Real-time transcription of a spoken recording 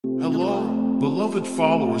Hello, beloved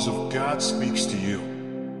followers of God Speaks to You.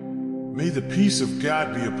 May the peace of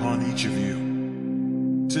God be upon each of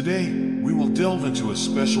you. Today, we will delve into a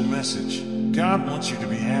special message. God wants you to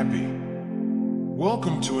be happy.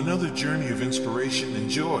 Welcome to another journey of inspiration and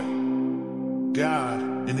joy. God,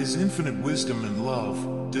 in His infinite wisdom and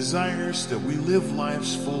love, desires that we live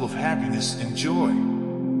lives full of happiness and joy.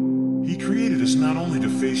 He created us not only to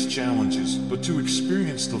face challenges, but to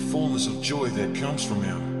experience the fullness of joy that comes from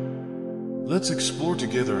Him. Let's explore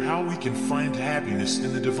together how we can find happiness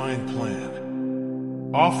in the divine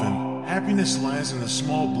plan. Often, happiness lies in the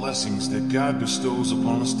small blessings that God bestows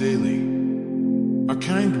upon us daily. A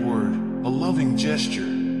kind word, a loving gesture,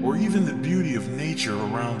 or even the beauty of nature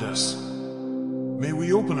around us. May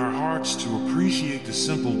we open our hearts to appreciate the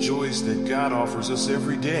simple joys that God offers us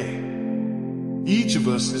every day. Each of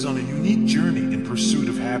us is on a unique journey in pursuit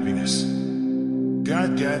of happiness.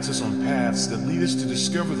 God guides us on paths that lead us to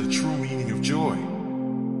discover the true meaning of joy.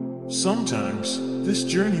 Sometimes, this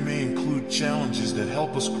journey may include challenges that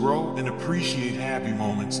help us grow and appreciate happy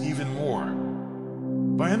moments even more.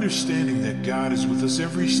 By understanding that God is with us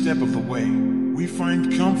every step of the way, we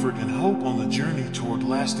find comfort and hope on the journey toward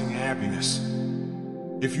lasting happiness.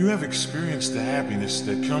 If you have experienced the happiness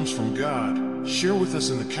that comes from God, share with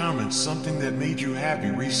us in the comments something that made you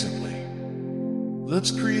happy recently. Let's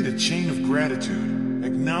create a chain of gratitude,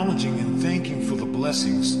 acknowledging and thanking for the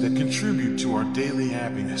blessings that contribute to our daily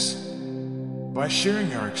happiness. By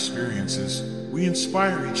sharing our experiences, we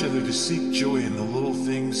inspire each other to seek joy in the little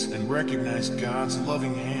things and recognize God's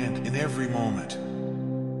loving hand in every moment.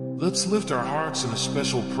 Let's lift our hearts in a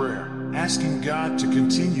special prayer, asking God to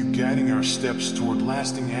continue guiding our steps toward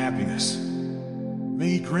lasting happiness.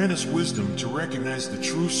 May He grant us wisdom to recognize the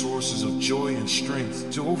true sources of joy and strength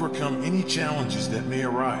to overcome any challenges that may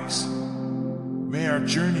arise. May our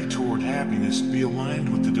journey toward happiness be aligned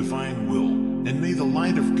with the divine will, and may the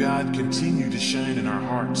light of God continue to shine in our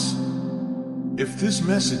hearts. If this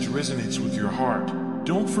message resonates with your heart,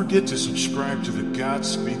 don't forget to subscribe to the God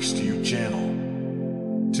Speaks to You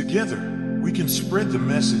channel. Together, we can spread the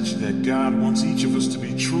message that God wants each of us to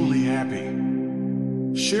be truly happy.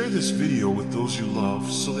 Share this video with those you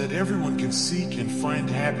love so that everyone can seek and find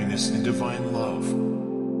happiness in divine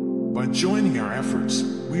love. By joining our efforts,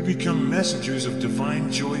 we become messengers of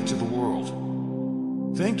divine joy to the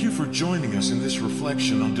world. Thank you for joining us in this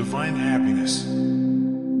reflection on divine happiness.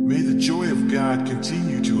 May the joy of God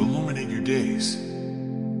continue to illuminate your days.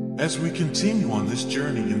 As we continue on this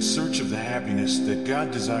journey in search of the happiness that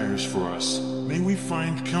God desires for us, may we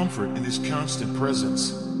find comfort in His constant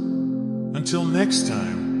presence. Until next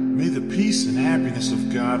time, may the peace and happiness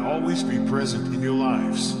of God always be present in your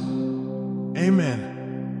lives. Amen.